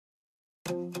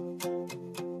Hi,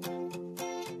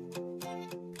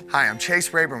 I'm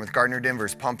Chase Rayburn with Gardner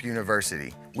Denver's Pump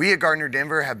University. We at Gardner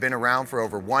Denver have been around for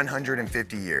over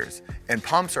 150 years, and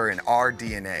pumps are in our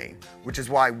DNA, which is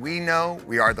why we know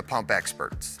we are the pump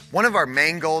experts. One of our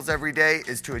main goals every day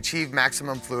is to achieve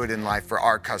maximum fluid in life for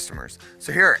our customers.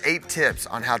 So here are 8 tips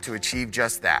on how to achieve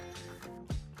just that.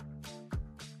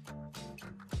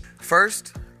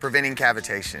 First, preventing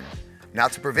cavitation. Now,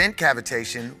 to prevent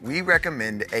cavitation, we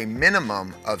recommend a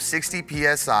minimum of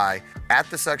 60 psi at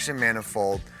the suction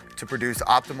manifold to produce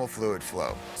optimal fluid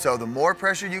flow. So the more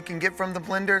pressure you can get from the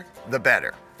blender, the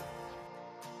better.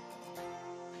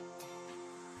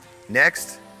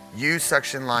 Next, use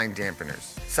suction line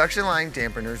dampeners. Suction line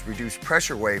dampeners reduce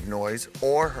pressure wave noise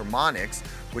or harmonics,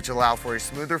 which allow for a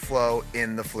smoother flow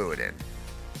in the fluid end.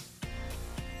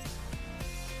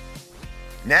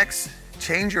 Next,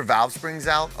 change your valve springs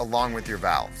out along with your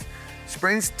valves.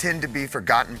 Springs tend to be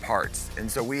forgotten parts, and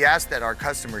so we ask that our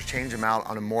customers change them out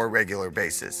on a more regular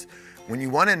basis. When you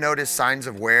want to notice signs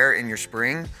of wear in your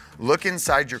spring, look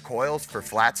inside your coils for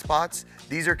flat spots.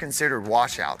 These are considered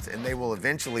washouts, and they will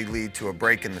eventually lead to a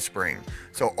break in the spring.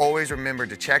 So always remember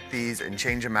to check these and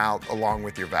change them out along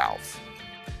with your valves.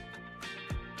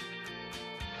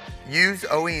 Use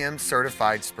OEM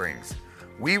certified springs.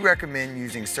 We recommend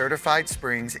using certified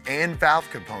springs and valve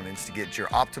components to get your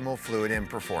optimal fluid end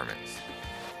performance.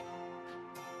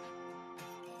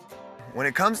 When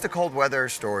it comes to cold weather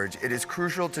storage, it is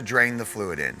crucial to drain the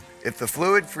fluid in. If the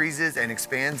fluid freezes and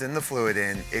expands in the fluid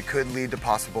end, it could lead to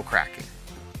possible cracking.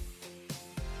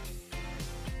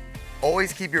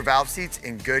 Always keep your valve seats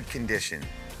in good condition.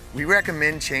 We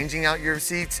recommend changing out your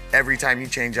seats every time you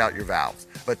change out your valves,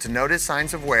 but to notice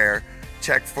signs of wear,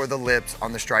 check for the lips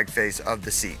on the strike face of the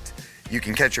seat. You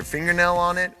can catch your fingernail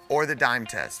on it or the dime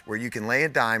test, where you can lay a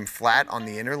dime flat on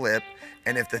the inner lip,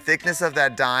 and if the thickness of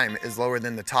that dime is lower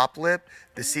than the top lip,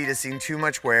 the seat has seen too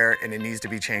much wear and it needs to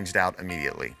be changed out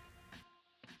immediately.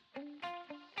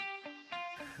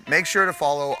 Make sure to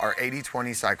follow our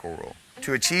 80-20 cycle rule.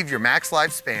 To achieve your max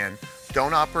lifespan,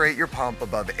 don't operate your pump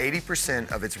above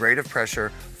 80% of its rate of pressure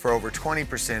for over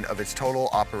 20% of its total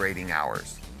operating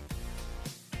hours.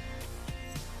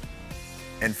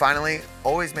 And finally,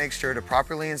 always make sure to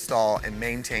properly install and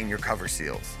maintain your cover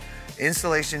seals.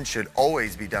 Installation should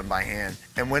always be done by hand,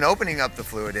 and when opening up the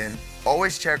fluid end,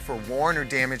 always check for worn or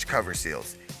damaged cover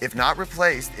seals. If not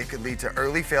replaced, it could lead to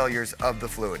early failures of the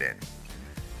fluid end.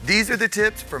 These are the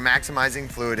tips for maximizing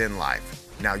fluid end life.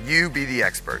 Now you be the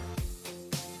expert.